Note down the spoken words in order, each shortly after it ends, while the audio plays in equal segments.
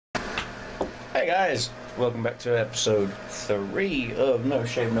Hey guys, welcome back to episode 3 of No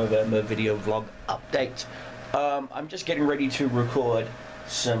Shave November video vlog update. I'm just getting ready to record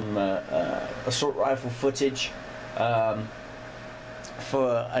some assault rifle footage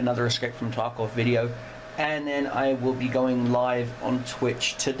for another Escape from Tarkov video, and then I will be going live on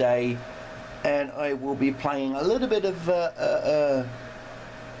Twitch today, and I will be playing a little bit of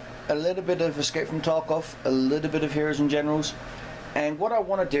Escape from Tarkov, a little bit of Heroes and Generals. And what I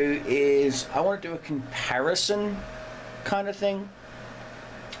want to do is I want to do a comparison kind of thing,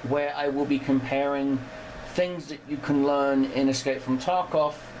 where I will be comparing things that you can learn in Escape from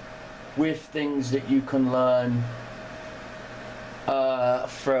Tarkov with things that you can learn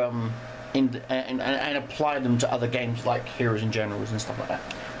and apply them to other games like Heroes and Generals and stuff like that.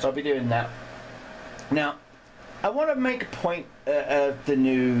 So I'll be doing that. Now, I want to make a point of the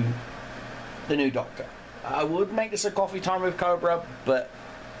new Doctor. I would make this a coffee time with Cobra, but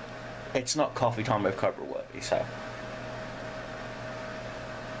it's not coffee time with Cobra worthy, so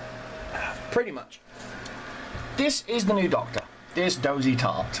pretty much. This is the new Doctor. This Dozy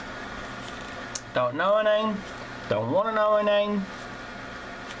Tart. Don't know her name. Don't want to know her name.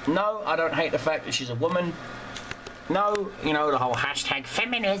 No, I don't hate the fact that she's a woman. No, you know, the whole hashtag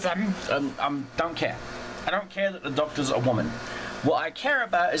feminism. Don't care. I don't care that the Doctor's a woman. What I care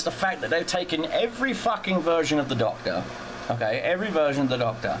about is the fact that they've taken every fucking version of the Doctor, okay, every version of the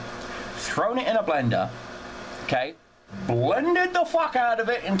Doctor, thrown it in a blender, okay, blended the fuck out of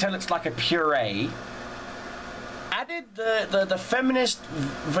it until it's like a puree, added the feminist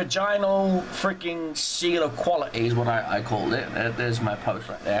vaginal freaking seal of quality is what I called it. There's my post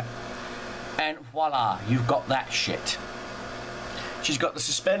right there. And voila, you've got that shit. She's got the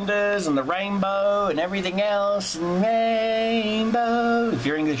suspenders and the rainbow and everything else. And rainbow. If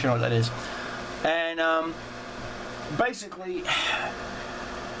you're English, you know what that is. And basically,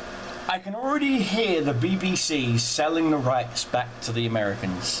 I can already hear the BBC selling the rights back to the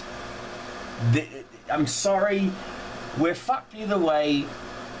Americans. I'm sorry, we're fucked either way,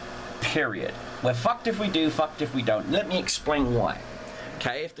 period. We're fucked if we do, fucked if we don't. Let me explain why.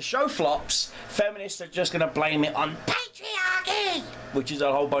 Okay, if the show flops, feminists are just going to blame it on patriarchy, which is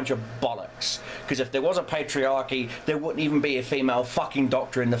a whole bunch of bollocks. Because if there was a patriarchy, there wouldn't even be a female fucking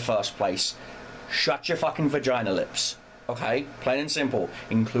Doctor in the first place. Shut your fucking vagina lips. Okay, plain and simple.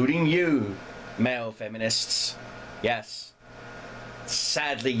 Including you, male feminists. Yes.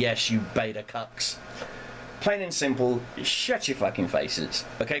 Sadly, yes, you beta cucks. Plain and simple, shut your fucking faces.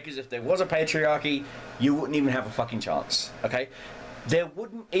 Okay, because if there was a patriarchy, you wouldn't even have a fucking chance. Okay? There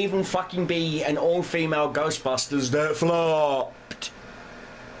wouldn't even fucking be an all-female Ghostbusters that flopped.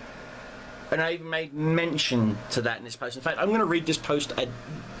 And I even made mention to that in this post. In fact, I'm going to read this post to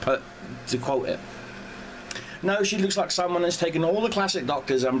quote it. No, she looks like someone has taken all the classic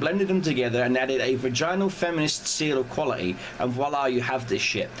Doctors and blended them together and added a vaginal feminist seal of quality, and voila, you have this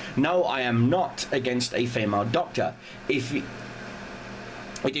shit. No, I am not against a female Doctor. If it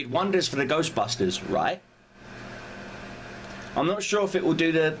did wonders for the Ghostbusters, right? I'm not sure if it will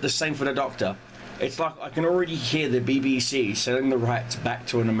do the same for the Doctor. It's like I can already hear the BBC selling the rights back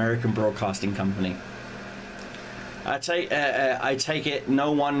to an American broadcasting company. I take it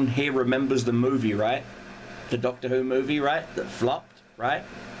no one here remembers the movie, right? The Doctor Who movie, right? That flopped, right?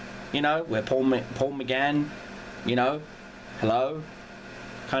 You know, where Paul McGann, you know, hello,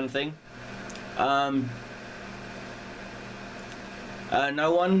 kind of thing.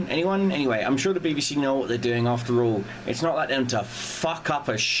 No one? Anyone? Anyway, I'm sure the BBC know what they're doing after all. It's not like them to fuck up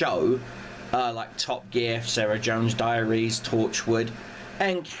a show like Top Gear, Sarah Jones Diaries, Torchwood,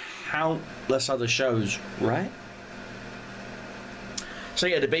 and countless other shows, right? So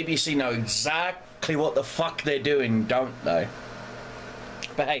yeah, the BBC know exactly what the fuck they're doing, don't they?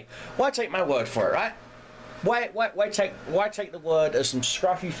 But hey, why take my word for it, right? Why take the word of some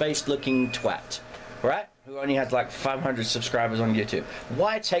scruffy-faced looking twat, right? Who only has like 500 subscribers on YouTube.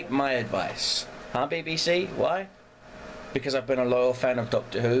 Why take my advice? Huh, BBC? Why? Because I've been a loyal fan of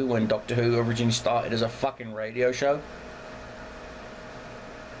Doctor Who when Doctor Who originally started as a fucking radio show.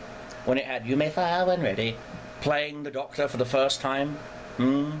 When it had You May Fire When Ready, playing the Doctor for the first time.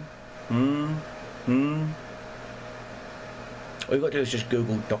 All you got to do is just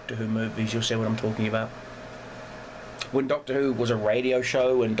Google Doctor Who movies, you'll see what I'm talking about. When Doctor Who was a radio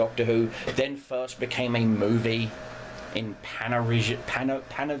show, when Doctor Who then first became a movie in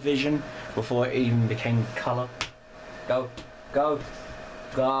Panavision before it even became colour. Go.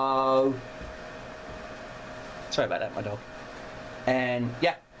 Sorry about that, my dog. And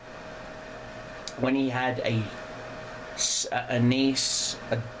yeah, when he had a niece,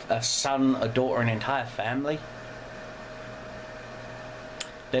 a son, a daughter, an entire family,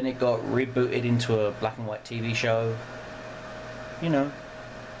 Then it got rebooted into a black and white TV show. You know.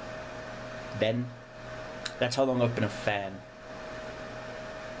 Then. That's how long I've been a fan.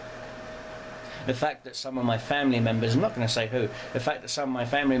 The fact that some of my family members, I'm not going to say who, the fact that some of my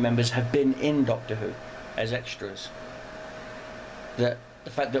family members have been in Doctor Who as extras. The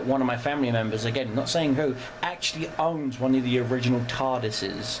fact that one of my family members, again, not saying who, actually owns one of the original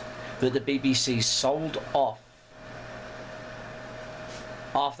TARDISes that the BBC sold off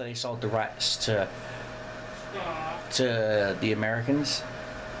after they sold the rights to the Americans.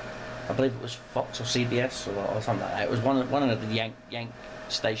 I believe it was Fox or CBS or something like that. It was one of the Yank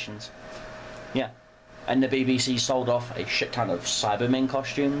stations. Yeah. And the BBC sold off a shit ton of Cybermen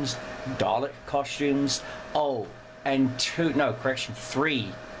costumes, Dalek costumes, and 3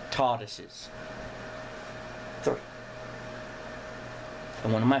 TARDISes. 3.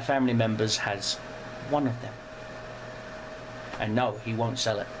 And one of my family members has one of them. And no, he won't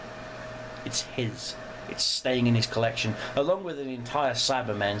sell it. It's his. It's staying in his collection, along with an entire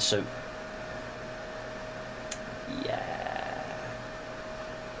Cyberman suit. Yeah.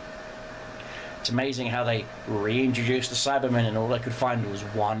 It's amazing how they reintroduced the Cybermen and all they could find was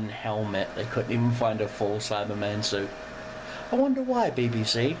one helmet. They couldn't even find a full Cyberman suit. I wonder why,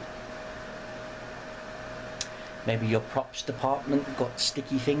 BBC? Maybe your props department got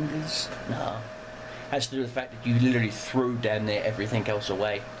sticky fingers? No. It has to do with the fact that you literally threw down there everything else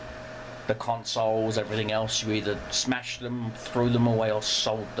away. The consoles, everything else, you either smashed them, threw them away, or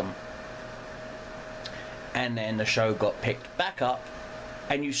sold them. And then the show got picked back up,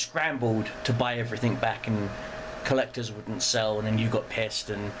 and you scrambled to buy everything back, and collectors wouldn't sell, and then you got pissed,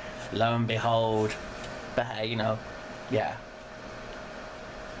 and lo and behold, but hey, you know, yeah.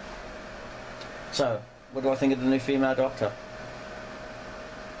 So, what do I think of the new female Doctor?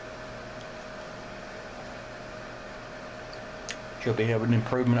 She'll be an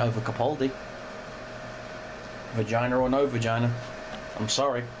improvement over Capaldi. Vagina or no vagina. I'm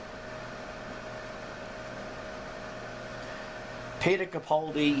sorry. Peter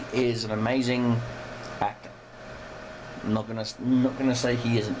Capaldi is an amazing actor. I'm not gonna say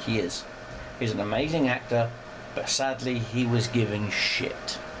he isn't. He is. He's an amazing actor, but sadly he was given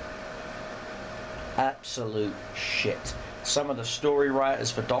shit. Absolute shit. Some of the story writers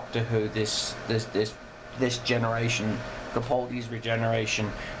for Doctor Who this generation, Capaldi's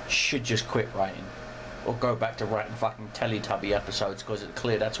regeneration, should just quit writing or go back to writing fucking Teletubby episodes, because it's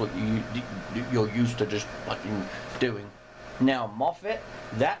clear that's what you're used to just fucking doing. Now Moffat,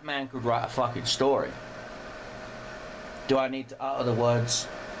 that man could write a fucking story. Do I need to utter the words,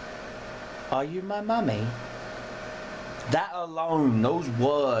 "Are you my mummy"? That alone, those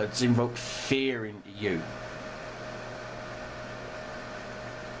words invoke fear into you.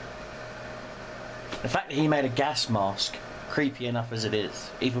 The fact that he made a gas mask, creepy enough as it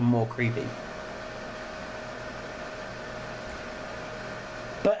is, even more creepy.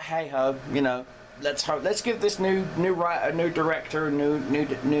 But hey ho, you know, let's hope. Let's give this new writer, new director,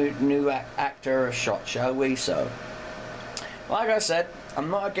 new actor a shot, shall we? So, like I said, I'm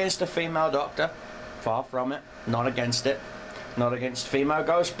not against a female Doctor. Far from it. Not against it. Not against female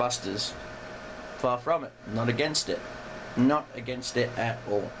Ghostbusters. Far from it. Not against it. Not against it at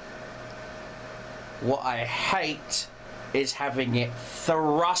all. What I hate is having it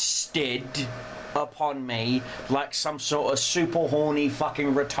thrusted upon me like some sort of super horny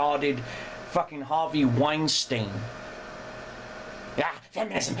fucking retarded fucking Harvey Weinstein. Yeah,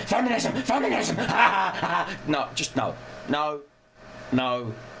 feminism, feminism, feminism. No, just no. No.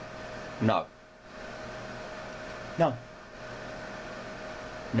 No. No. No.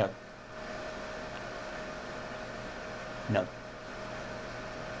 No. No.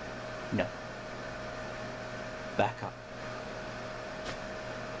 No. Back up.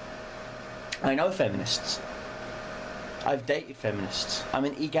 I know feminists. I've dated feminists. I'm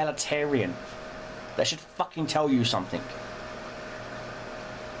an egalitarian. That should fucking tell you something.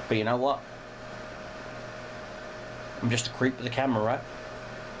 But you know what? I'm just a creep with the camera, right?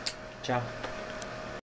 Ciao.